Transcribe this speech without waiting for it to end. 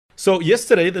So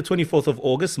yesterday, the 24th of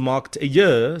August, marked a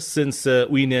year since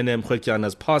Uyinene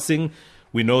Mrwetyana's passing.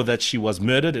 We know that she was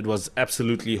murdered. It was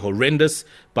absolutely horrendous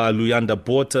by Luyanda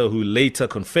Botha, who later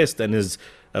confessed and is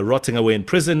rotting away in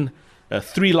prison.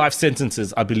 3 life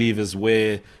sentences, I believe, is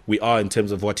where we are in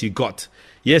terms of what he got.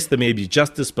 Yes, there may be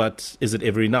justice, but is it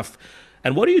ever enough?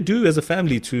 And what do you do as a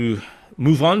family to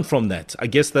move on from that? I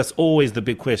guess that's always the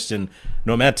big question,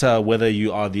 no matter whether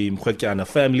you are the Mrwetyana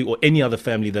family or any other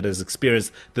family that has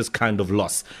experienced this kind of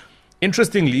loss.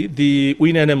 Interestingly, the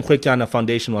Uyinene Mrwetyana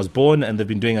Foundation was born, and they've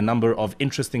been doing a number of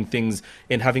interesting things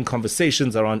in having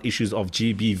conversations around issues of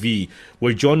GBV.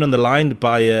 We're joined on the line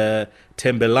by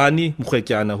Thembelani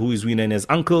Mrwetyana, who is Uyinene's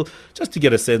uncle, just to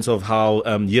get a sense of how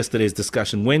yesterday's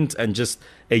discussion went and just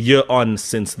a year on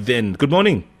since then. Good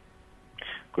morning.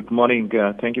 Good morning.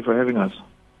 Thank you for having us.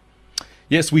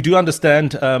 Yes, we do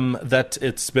understand that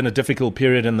it's been a difficult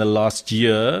period in the last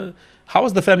year. How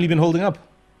has the family been holding up?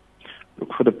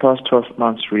 Look, for the past 12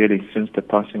 months, really, since the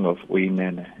passing of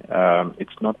Uyinene,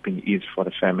 it's not been easy for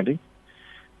the family.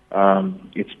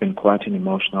 It's been quite an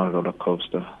emotional roller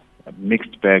coaster, a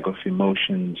mixed bag of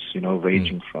emotions,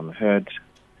 ranging from hurt,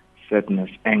 sadness,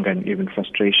 anger, and even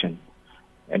frustration.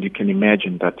 And you can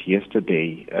imagine that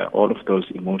yesterday, all of those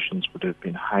emotions would have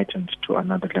been heightened to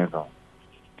another level.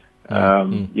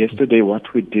 Yesterday,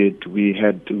 what we did, we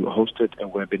had hosted a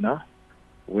webinar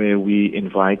where we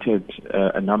invited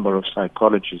a number of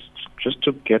psychologists just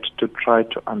to get to try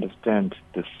to understand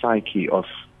the psyche of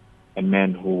a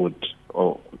man who would,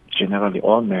 or generally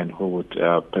all men who would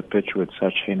perpetuate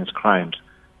such heinous crimes,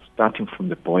 starting from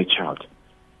the boy child.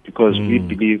 Because we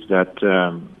believe that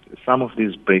some of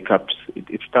these breakups,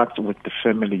 it starts with the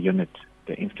family unit,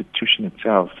 the institution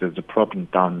itself. There's a problem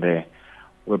down there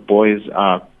where boys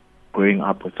are growing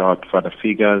up without father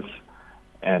figures,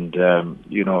 and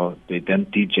they then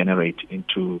degenerate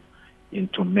into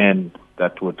men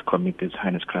that would commit these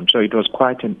heinous crimes. So it was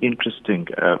quite an interesting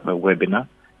webinar,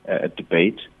 a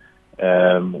debate.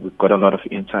 We've got a lot of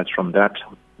insights from that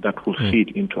will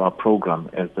feed into our program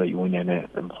as the Uyinene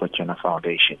Mrwetyana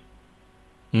Foundation.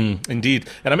 Indeed.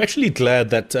 And I'm actually glad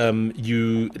that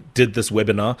you did this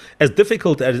webinar. As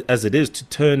difficult as it is to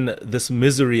turn this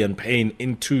misery and pain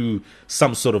into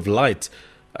some sort of light,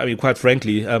 I mean, quite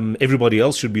frankly, everybody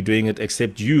else should be doing it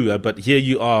except you. But here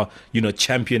you are,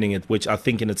 championing it, which I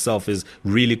think in itself is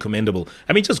really commendable.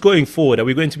 I mean, just going forward, are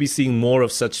we going to be seeing more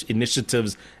of such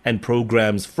initiatives and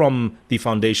programs from the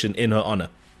foundation in her honor?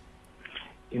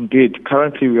 Indeed.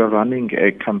 Currently, we are running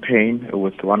a campaign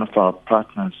with one of our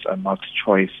partners, Must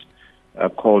Choice,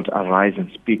 called Arise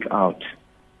and Speak Out.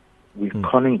 We're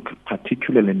calling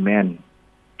particularly men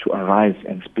to arise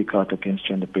and speak out against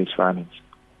gender-based violence,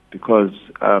 because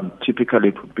typically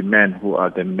it would be men who are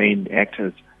the main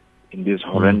actors in these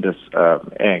horrendous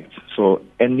acts. So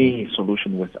any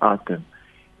solution without them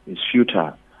is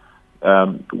futile.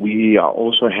 We are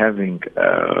also having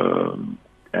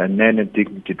a Nene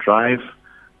Dignity Drive,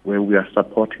 where we are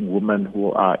supporting women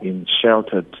who are in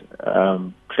sheltered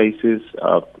places,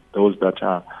 those that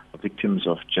are victims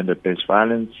of gender-based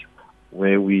violence,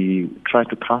 where we try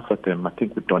to comfort them. I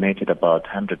think we donated about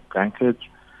 100 blankets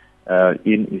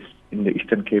in the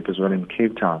Eastern Cape as well, in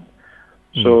Cape Town.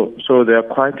 So there are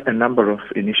quite a number of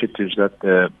initiatives that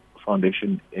the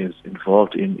foundation is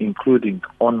involved in, including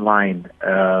online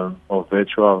or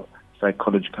virtual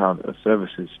psychological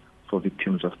services for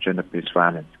victims of gender-based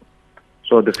violence.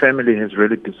 So the family has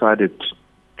really decided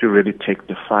to really take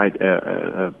the fight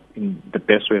in the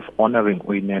best way of honoring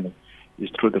Uyinene is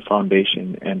through the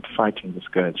foundation and fighting the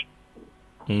scourge.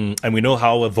 And we know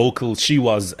how vocal she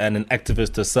was and an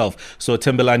activist herself. So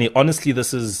Thembelani, honestly,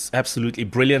 this is absolutely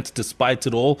brilliant despite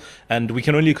it all. And we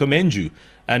can only commend you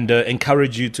and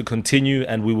encourage you to continue.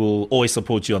 And we will always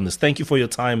support you on this. Thank you for your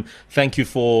time. Thank you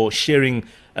for sharing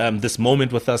this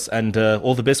moment with us, and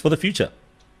all the best for the future.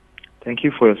 Thank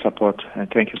you for your support, and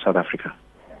thank you, South Africa.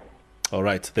 All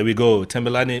right, there we go.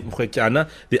 Thembelani Mrwetyana,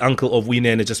 the uncle of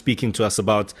Uyinene, just speaking to us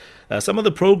about some of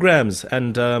the programs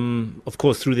and, of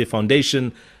course, through the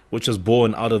foundation, which was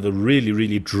born out of a really,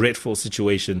 really dreadful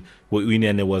situation where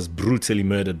Uyinene was brutally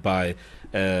murdered by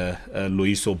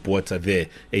Loyiso Botha there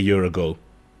a year ago.